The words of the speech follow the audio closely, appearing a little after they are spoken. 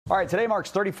All right, today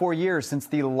marks 34 years since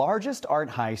the largest art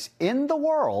heist in the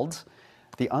world.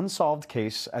 The unsolved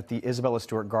case at the Isabella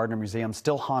Stewart Gardner Museum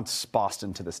still haunts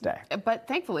Boston to this day. But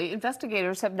thankfully,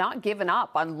 investigators have not given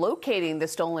up on locating the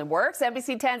stolen works.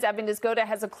 NBC 10's Evan Nisgoda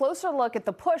has a closer look at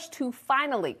the push to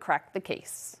finally crack the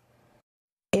case.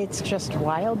 It's just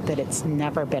wild that it's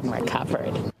never been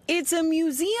recovered. It's a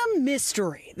museum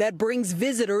mystery that brings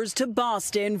visitors to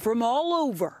Boston from all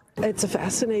over. It's a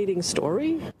fascinating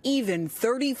story. Even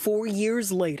 34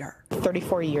 years later.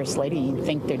 34 years later, you'd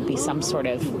think there'd be some sort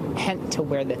of hint to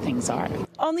where the things are.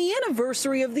 On the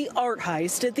anniversary of the art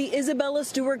heist at the Isabella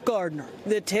Stewart Gardner,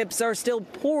 the tips are still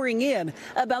pouring in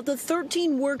about the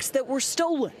 13 works that were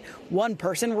stolen. One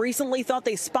person recently thought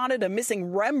they spotted a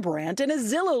missing Rembrandt in a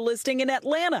Zillow listing in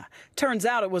Atlanta. Turns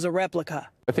out it was a replica.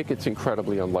 I think it's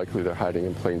incredibly unlikely they're hiding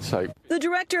in plain sight. The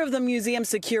director of the museum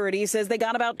security says they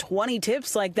got about 20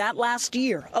 tips like that last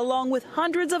year, along with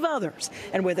hundreds of others.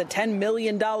 And with a $10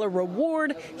 million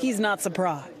reward, he's not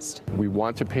surprised. We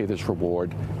want to pay this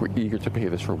reward. We're eager to pay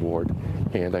this reward,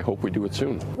 and I hope we do it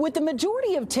soon. With the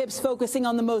majority of tips focusing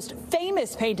on the most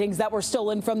famous paintings that were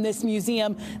stolen from this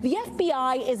museum, the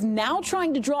FBI is now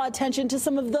trying to draw attention to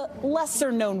some of the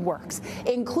lesser-known works,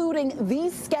 including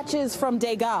these sketches from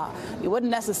Degas. You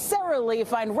wouldn't necessarily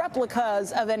find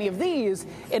replicas of any of these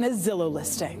in a Zillow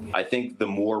listing. I think the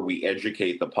more we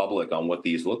educate the public on what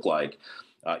these look like,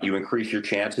 you increase your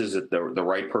chances that the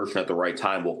right person at the right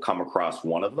time will come across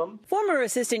one of them. Former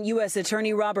Assistant U.S.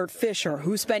 Attorney Robert Fisher,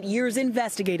 who spent years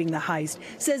investigating the heist,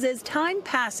 says as time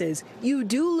passes, you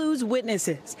do lose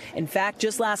witnesses. In fact,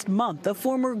 just last month, a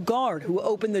former guard who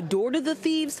opened the door to the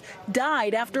thieves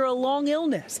died after a long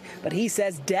illness. But he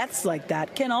says deaths like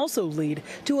that can also lead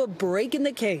to a break in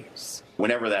the case.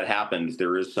 Whenever that happens,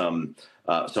 there is some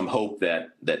hope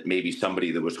that maybe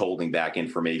somebody that was holding back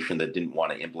information that didn't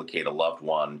want to implicate a loved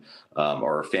one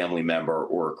or a family member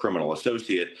or a criminal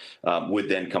associate would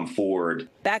then come forward.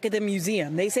 Back at the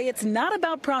museum, they say it's not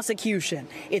about prosecution.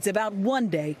 It's about one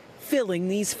day filling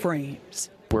these frames.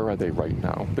 Where are they right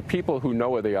now? The people who know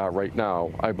where they are right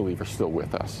now, I believe, are still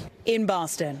with us. In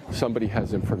Boston. Somebody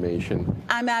has information.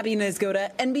 I'm Abby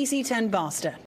Nisgoda, NBC 10 Boston.